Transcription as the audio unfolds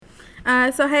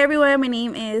So hi everyone, my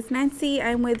name is Nancy.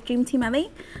 I'm with Dream Team LA,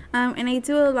 and I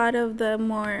do a lot of the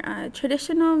more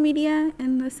traditional media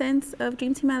in the sense of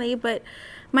Dream Team LA. But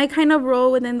my kind of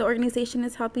role within the organization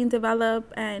is helping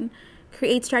develop and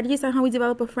create strategies on how we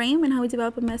develop a frame and how we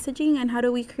develop a messaging and how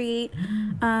do we create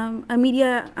a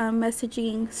media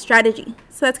messaging strategy.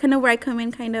 So that's kind of where I come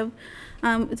in, kind of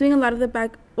doing a lot of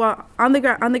the on the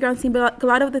ground scene, but a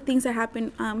lot of the things that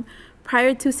happen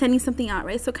prior to sending something out,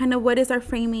 right? So kind of what is our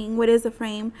framing, what is the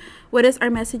frame, what is our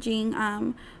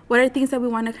messaging, what are things that we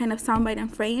want to kind of soundbite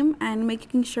and frame, and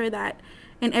making sure that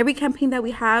in every campaign that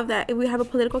we have, that if we have a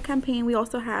political campaign, we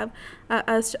also have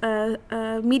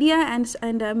a media and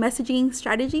a messaging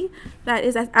strategy that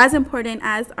is as important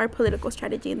as our political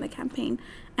strategy in the campaign,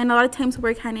 and a lot of times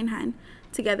work hand in hand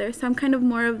together. So I'm kind of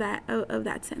more of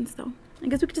that sense, though. I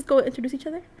guess we could just go introduce each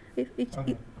other.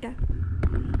 Yeah.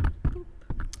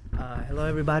 Hello,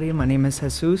 everybody. My name is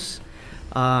Jesus,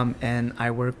 and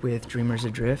I work with Dreamers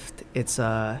Adrift. It's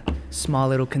a small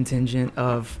little contingent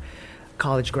of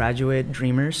college graduate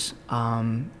dreamers,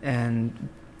 and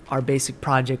our basic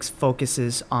projects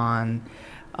focuses on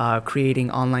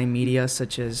creating online media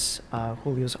such as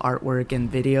Julio's artwork and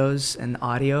videos and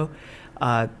audio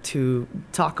to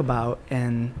talk about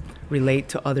and relate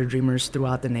to other dreamers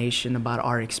throughout the nation about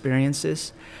our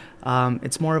experiences.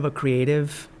 It's more of a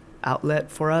creative outlet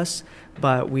for us,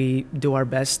 but we do our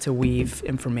best to weave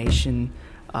information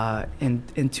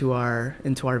into our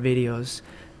videos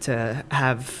to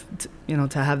have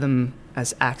them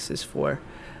as access for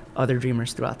other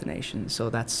dreamers throughout the nation.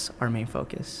 So that's our main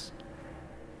focus.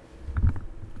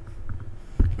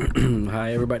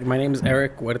 Hi everybody, my name is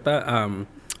Eric Huerta.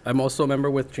 I'm also a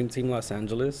member with Dream Team Los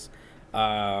Angeles,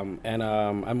 and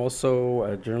I'm also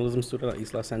a journalism student at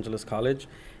East Los Angeles College.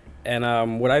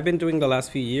 And what I've been doing the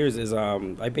last few years is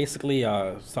I basically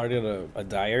started a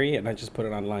diary, and I just put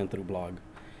it online through blog.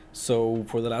 So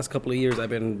for the last couple of years, I've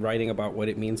been writing about what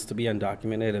it means to be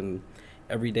undocumented and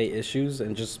everyday issues,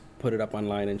 and just put it up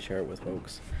online and share it with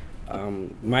folks.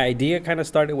 My idea kind of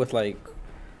started with like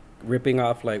ripping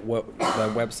off like what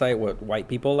the website, what white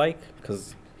people like,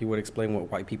 because he would explain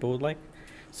what white people would like.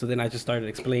 So then I just started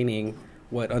explaining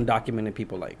what undocumented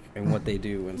people like and what they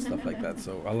do and stuff like that.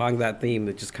 So along that theme,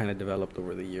 it just kind of developed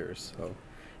over the years. So,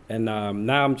 and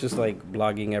now I'm just like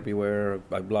blogging everywhere.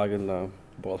 I blog in the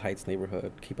Boyle Heights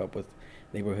neighborhood, keep up with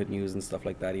neighborhood news and stuff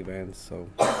like that, events. So.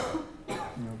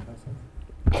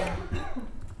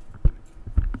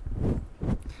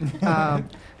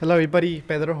 Hello, everybody.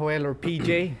 Pedro Joel or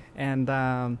PJ, and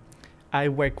I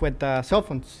work with cell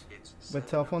phones. With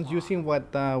cell phones, using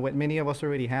what many of us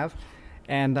already have.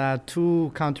 And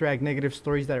to counteract negative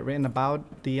stories that are written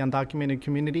about the undocumented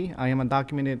community. I am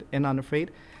undocumented and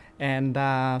unafraid. And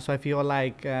so I feel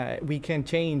like we can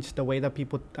change the way that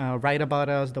people write about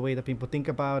us, the way that people think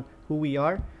about who we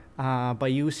are,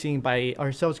 by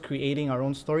ourselves creating our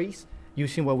own stories,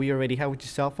 using what we already have, which is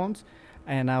cell phones.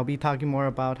 And I'll be talking more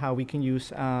about how we can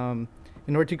use, in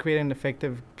order to create an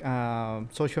effective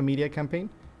social media campaign,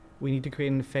 we need to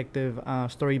create an effective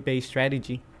story-based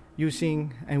strategy.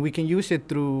 And we can use it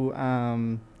through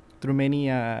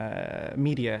many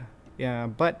media,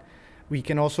 but we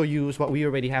can also use what we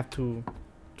already have to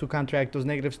counteract those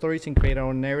negative stories and create our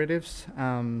own narratives.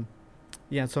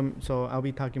 So I'll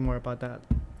be talking more about that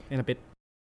in a bit.